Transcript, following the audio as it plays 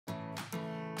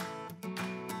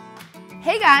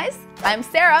Hey guys, I'm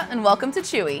Sarah and welcome to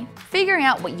Chewy. Figuring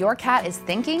out what your cat is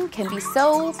thinking can be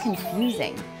so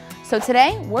confusing. So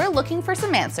today we're looking for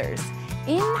some answers.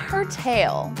 In her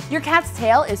tail. Your cat's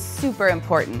tail is super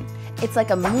important. It's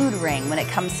like a mood ring when it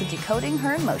comes to decoding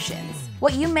her emotions.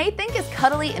 What you may think is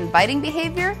cuddly and biting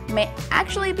behavior may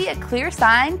actually be a clear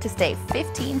sign to stay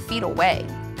 15 feet away.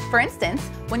 For instance,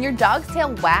 when your dog's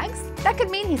tail wags, that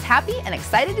could mean he's happy and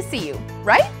excited to see you,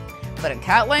 right? But in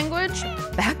cat language,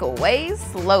 back away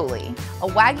slowly. A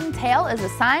wagging tail is a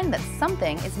sign that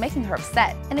something is making her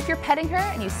upset. And if you're petting her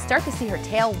and you start to see her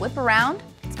tail whip around,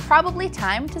 it's probably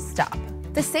time to stop.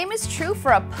 The same is true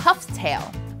for a puffed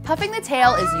tail. Puffing the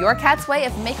tail is your cat's way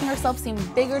of making herself seem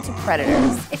bigger to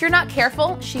predators. If you're not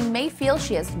careful, she may feel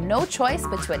she has no choice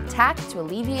but to attack to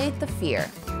alleviate the fear.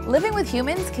 Living with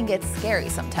humans can get scary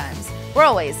sometimes. We're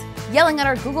always yelling at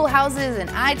our Google houses and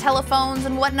iTelephones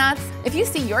and whatnots. If you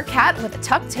see your cat with a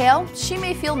tucked tail, she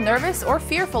may feel nervous or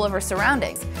fearful of her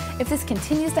surroundings. If this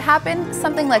continues to happen,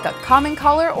 something like a calming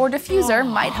collar or diffuser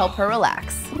might help her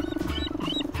relax.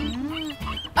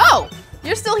 Oh,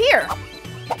 you're still here.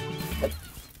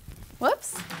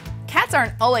 Whoops. Cats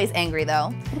aren't always angry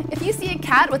though. If you see a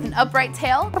cat with an upright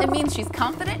tail, it means she's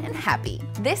confident and happy.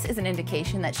 This is an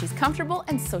indication that she's comfortable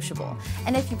and sociable.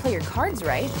 And if you play your cards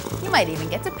right, you might even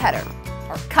get to pet her,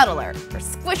 or cuddle her, or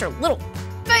squish her little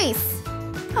face.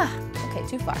 Okay,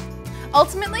 too far.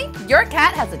 Ultimately, your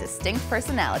cat has a distinct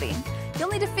personality. You'll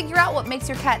need to figure out what makes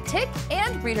your cat tick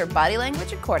and read her body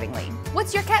language accordingly.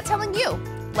 What's your cat telling you?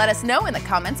 Let us know in the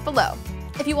comments below.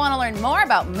 If you want to learn more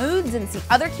about moods and see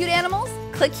other cute animals,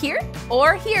 click here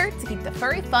or here to keep the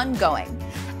furry fun going.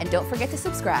 And don't forget to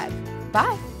subscribe.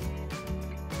 Bye!